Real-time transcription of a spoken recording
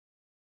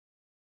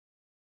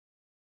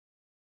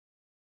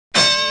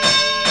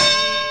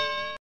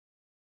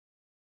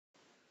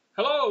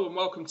Hello and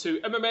welcome to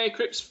MMA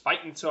Crypt's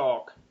Fighting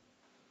Talk.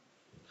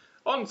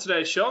 On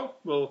today's show,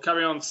 we'll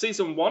carry on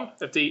Season 1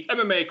 of the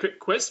MMA Crypt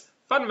quiz,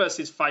 Fan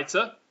vs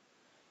Fighter.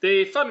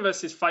 The Fan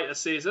vs Fighter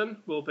season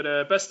will be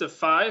the best of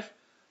 5,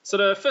 so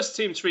the first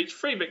team to reach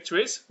 3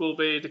 victories will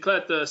be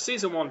declared the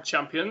Season 1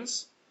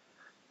 champions.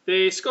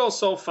 The score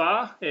so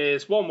far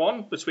is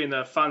 1-1 between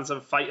the fans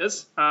and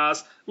fighters,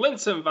 as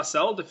Linton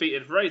Vassell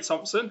defeated Ray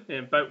Thompson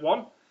in Bout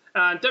 1,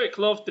 and Derek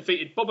Love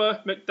defeated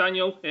Bubba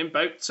McDaniel in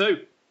Bout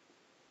 2.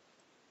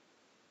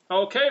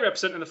 Okay,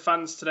 representing the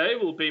fans today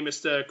will be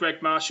Mr.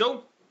 Greg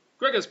Marshall.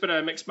 Greg has been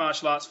a mixed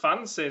martial arts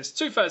fan since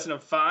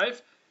 2005.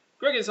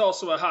 Greg is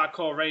also a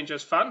hardcore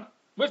Rangers fan.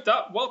 With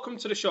that, welcome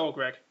to the show,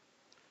 Greg.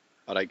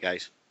 Alright,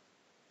 guys.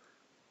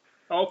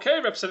 Okay,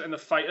 representing the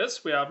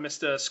fighters, we have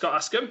Mr. Scott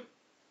Askham.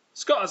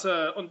 Scott has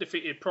an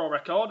undefeated pro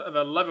record of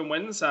 11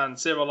 wins and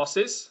 0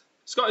 losses.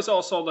 Scott is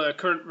also the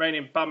current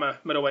reigning BAMMA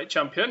middleweight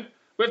champion.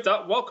 With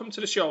that, welcome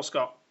to the show,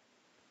 Scott.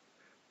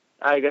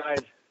 Hi, guys.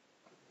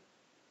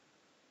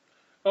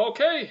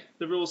 Okay,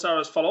 the rules are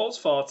as follows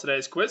for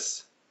today's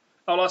quiz.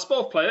 I'll ask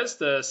both players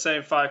the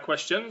same 5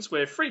 questions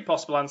with 3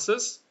 possible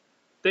answers.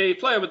 The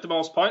player with the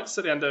most points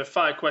at the end of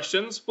 5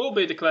 questions will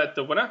be declared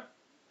the winner.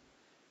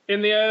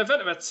 In the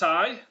event of a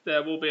tie,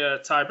 there will be a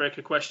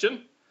tiebreaker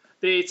question.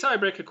 The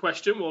tiebreaker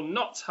question will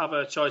not have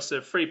a choice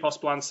of 3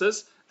 possible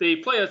answers. The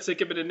player to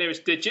give it the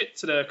nearest digit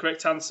to the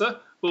correct answer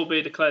will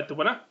be declared the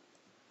winner.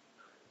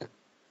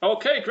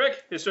 Okay, Greg,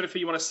 is there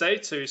anything you want to say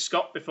to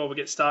Scott before we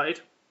get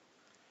started?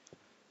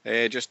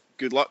 Just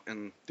good luck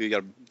and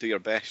do your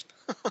best.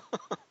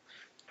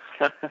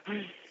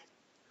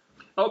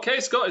 Okay,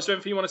 Scott, is there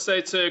anything you want to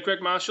say to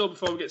Greg Marshall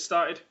before we get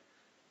started?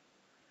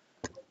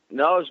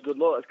 No, it's good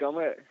luck. Let's go,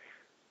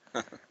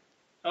 mate.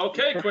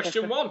 Okay,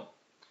 question 1.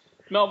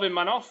 Melvin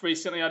Manoff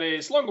recently had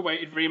his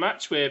long-awaited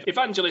rematch with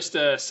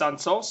Evangelista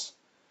Santos.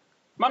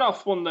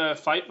 Manoff won the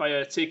fight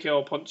via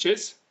TKO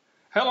punches.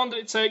 How long did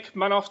it take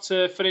Manoff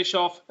to finish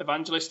off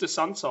Evangelista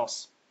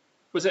Santos?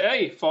 Was it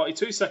A,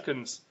 42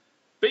 seconds,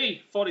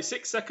 B,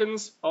 46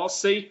 seconds, or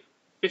C,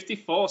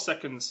 54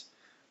 seconds?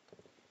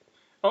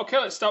 Okay,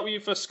 let's start with you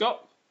first,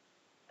 Scott.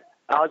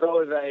 I'll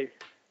go with A.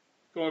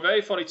 Going with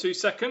A, 42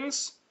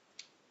 seconds.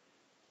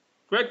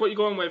 Greg, what are you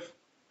going with?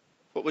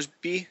 What was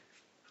B?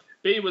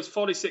 B was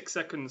 46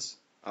 seconds.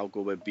 I'll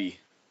go with B.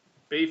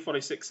 B,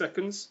 46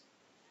 seconds.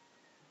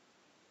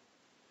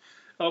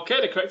 Okay,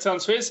 the correct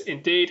answer is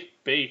indeed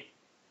B.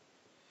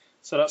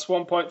 So that's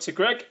 1 point to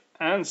Greg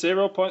and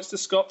 0 points to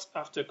Scott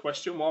after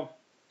question 1.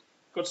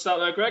 Good start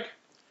there, Greg.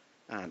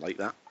 I like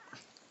that.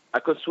 I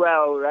could swear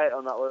I was right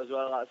on that one as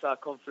well. That's how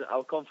confident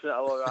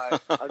I was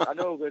right. I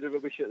know we're going to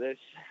rubbish at this.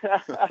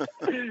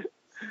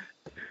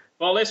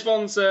 Well, this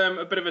one's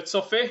a bit of a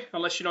toughie,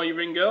 unless you know your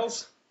ring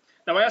girls.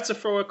 Now, I had to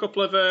throw a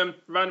couple of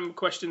random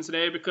questions in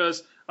here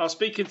because I was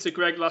speaking to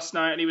Greg last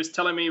night and he was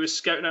telling me he was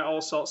scouting out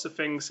all sorts of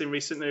things in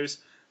recent news.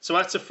 So I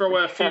had to throw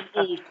a few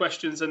old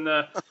questions in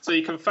there, so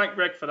you can thank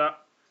Greg for that.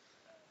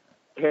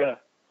 Yeah.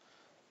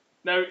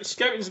 Now,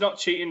 scouting's not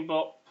cheating,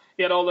 but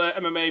he had all the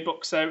MMA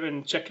books out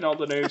and checking all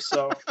the news,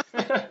 so...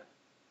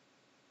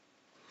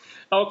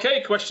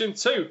 Okay, question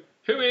 2.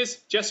 Who is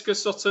Jessica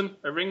Sutton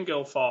a ring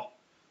girl for?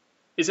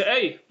 Is it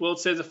A, World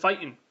Series of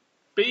Fighting,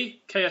 B,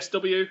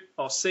 KSW,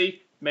 or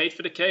C, Made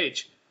for the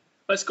Cage?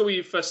 Let's go with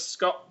you first,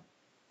 Scott.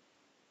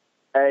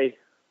 A.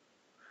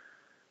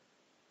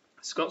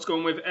 Scott's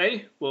going with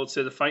A, World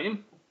Series of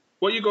Fighting.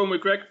 What are you going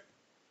with, Greg?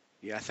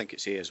 Yeah, I think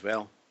it's A as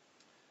well.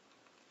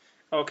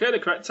 Okay, the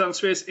correct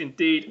answer is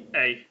indeed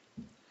A.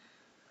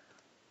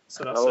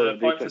 So that's a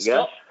point for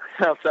Scott.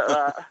 I'll take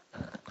that.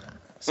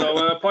 So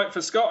a point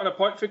for Scott and a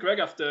point for Greg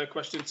after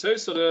question 2.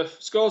 So the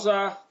scores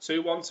are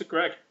 2-1 to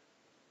Greg.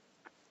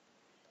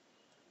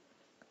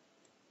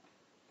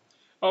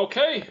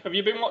 Okay, have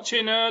you been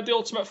watching The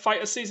Ultimate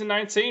Fighter Season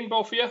 19,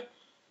 both of you?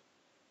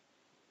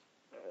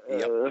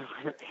 Yep.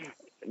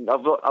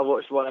 I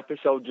watched one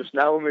episode just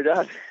now with my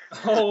dad.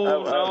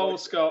 Oh no,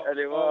 Scott.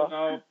 Anymore.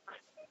 Oh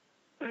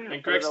no.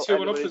 And Greg's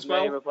 2-1 up as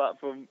well. Apart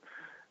from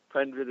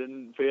Pendred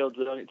and Fields,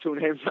 there's only 2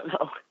 names right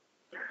now.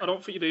 I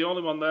don't think you're the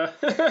only one there.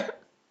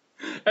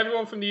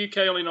 Everyone from the UK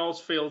only knows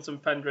Fields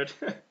and Pendred.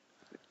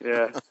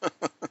 Yeah.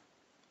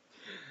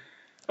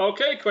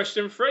 Okay,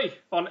 question 3.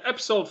 On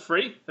episode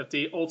 3 of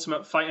The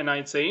Ultimate Fighter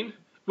 19,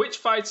 which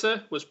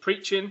fighter was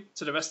preaching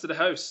to the rest of the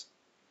house?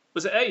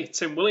 Was it A,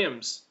 Tim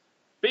Williams,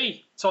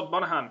 B, Todd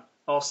Monahan,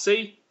 or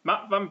C,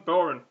 Matt Van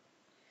Buren?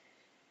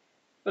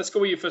 Let's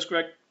go with you first,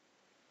 Greg.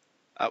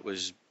 That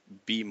was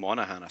B,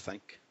 Monahan, I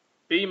think.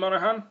 B,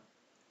 Monahan.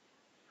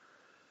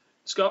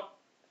 Scott?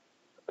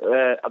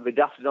 I'd be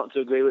daft not to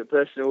agree with the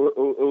person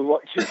who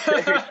watches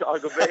it. So I'll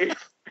go B.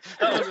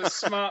 That was a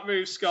smart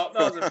move, Scott.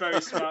 That was a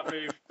very smart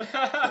move.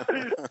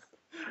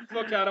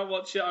 Look, I don't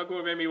watch it. I'll go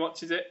with him. He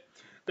watches it.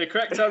 The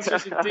correct answer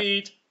is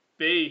indeed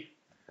B.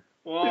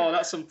 Whoa,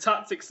 that's some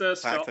tactics there,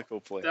 Scott.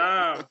 Tactical play.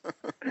 Damn.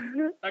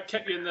 That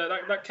kept you in the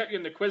that kept you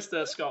in the quiz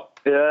there, Scott.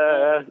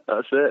 Yeah,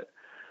 that's it.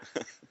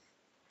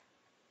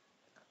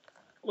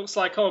 Looks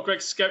like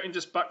Greg's scouting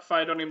just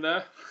backfired on him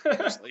there.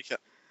 Just like it.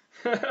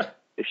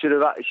 He should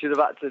have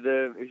acted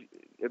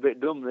a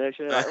bit dumb there.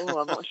 Shouldn't he? Like,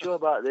 I'm not sure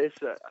about this.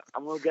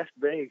 I'm going to guess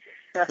big.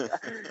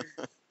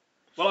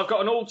 Well, I've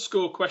got an old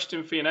school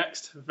question for you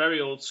next. Very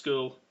old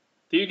school.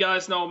 Do you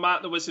guys know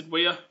Mark the Wizard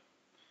Weir?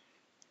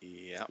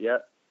 Yeah. Yeah.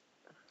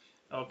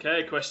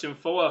 Okay, question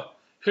 4.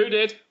 Who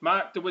did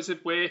Mark the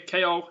Wizard Weir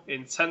KO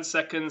in 10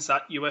 seconds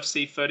at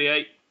UFC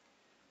 38?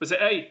 Was it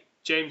A,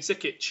 James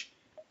Zikic,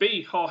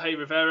 B, Jorge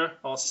Rivera,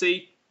 or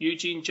C,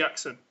 Eugene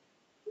Jackson?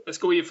 Let's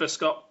go with you first,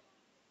 Scott.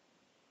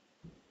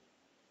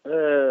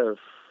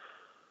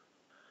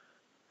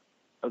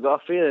 I've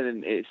got a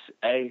feeling it's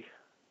A,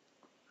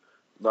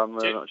 but I'm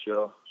not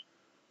sure.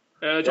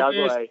 I'll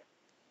go A.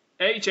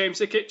 A, James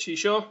Zikic, you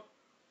sure?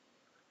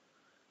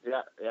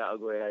 Yeah, I'll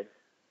go A.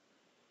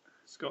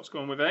 Scott's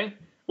going with A.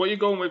 What are you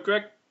going with,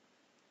 Greg?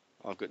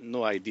 I've got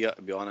no idea,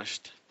 to be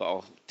honest,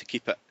 but to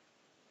keep it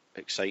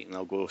exciting,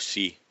 I'll go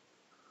C.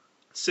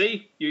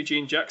 C,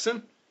 Eugene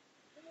Jackson.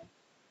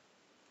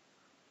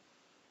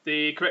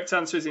 The correct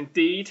answer is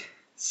indeed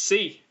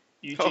C,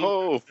 Eugene.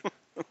 Oh!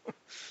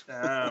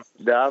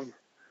 Damn.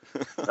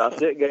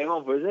 That's it, game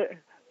over, is it?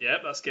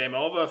 Yep, that's game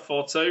over,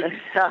 4-2.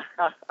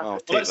 I'll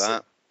take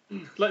that.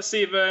 Let's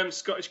see if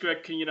Scottish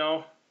Greg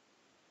can,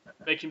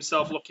 make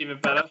himself look even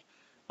better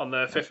on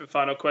the 5th and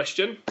final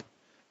question.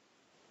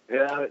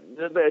 Yeah,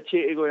 there's a bit of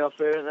cheating going on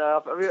here.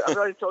 I've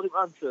already told him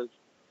answers.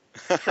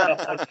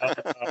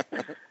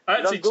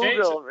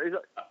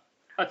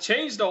 I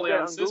changed all the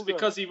answers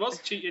because he was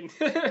cheating.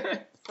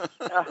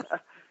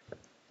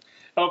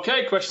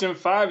 Okay, question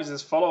 5 is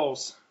as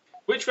follows.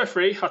 Which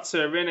referee had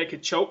to rear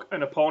naked choke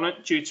an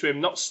opponent due to him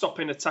not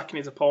stopping attacking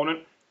his opponent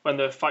when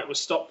the fight was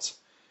stopped?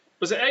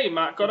 Was it A,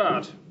 Mark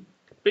Goddard,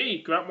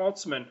 B, Grant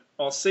Waterman,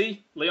 or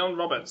C, Leon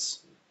Roberts?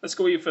 Let's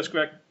go with you first,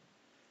 Greg.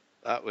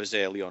 That was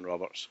Leon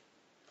Roberts.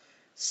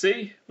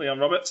 C, Leon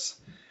Roberts.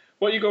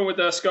 What are you going with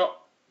there,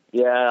 Scott?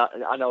 Yeah,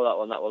 I know that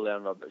one. That was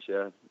Leon Roberts,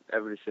 yeah.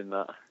 Everybody's seen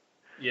that.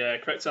 Yeah,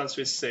 correct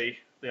answer is C,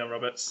 Leon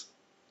Roberts.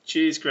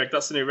 Jeez, Greg,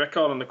 that's a new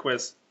record on the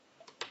quiz.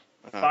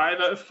 5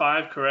 out of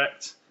 5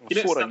 correct. You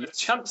didn't stand a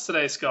chance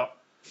today, Scott.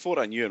 4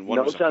 I knew and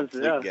 1 was a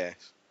complete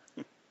guess.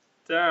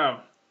 Damn.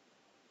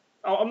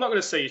 Oh, I'm not going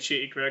to say you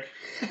cheated, Greg.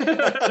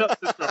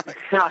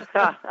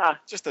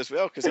 Just as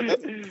well, because I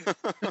didn't.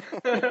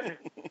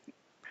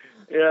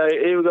 Yeah,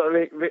 he got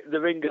the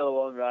ring girl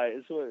one right.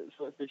 It's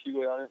what fishy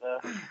going on in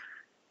there.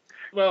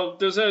 Well,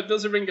 there's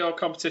a ring girl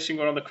competition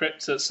going on the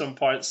Crypt at some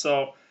point,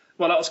 so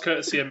that was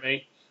courtesy of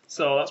me.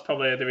 So that's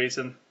probably the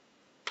reason.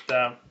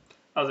 Damn,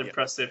 that was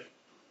impressive.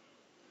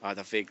 I had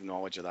a vague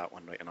knowledge of that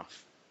one, right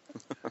enough.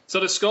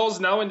 So the scores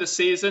now in the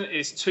season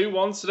is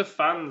 2-1 to the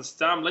fans.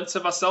 Damn, Linter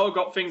Vassell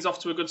got things off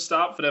to a good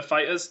start for their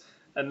fighters,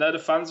 and the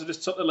fans have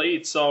just took the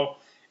lead. So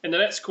in the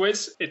next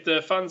quiz, if the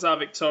fans are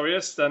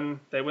victorious, then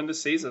they win the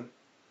season.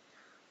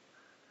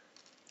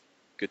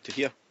 Good to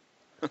hear.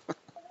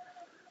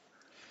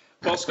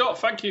 Well, Scott,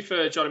 thank you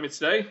for joining me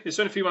today. Is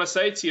there anything you want to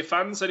say to your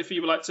fans? Anything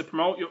you would like to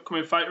promote, your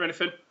upcoming fight or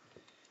anything?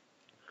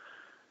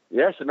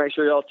 Yeah, so make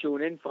sure you all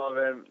tune in for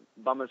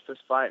Bama's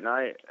first fight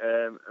night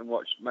and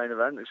watch main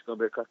event. It's going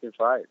to be a cracking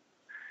fight.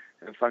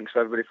 And thanks for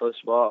everybody for the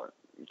support.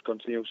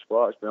 Continued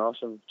support. It's been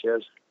awesome.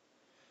 Cheers.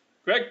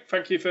 Greg,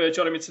 thank you for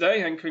joining me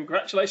today and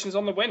congratulations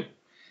on the win.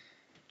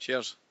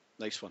 Cheers.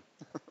 Nice one.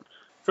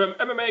 From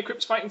MMA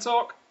Crypt Fighting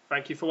Talk,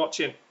 thank you for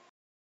watching.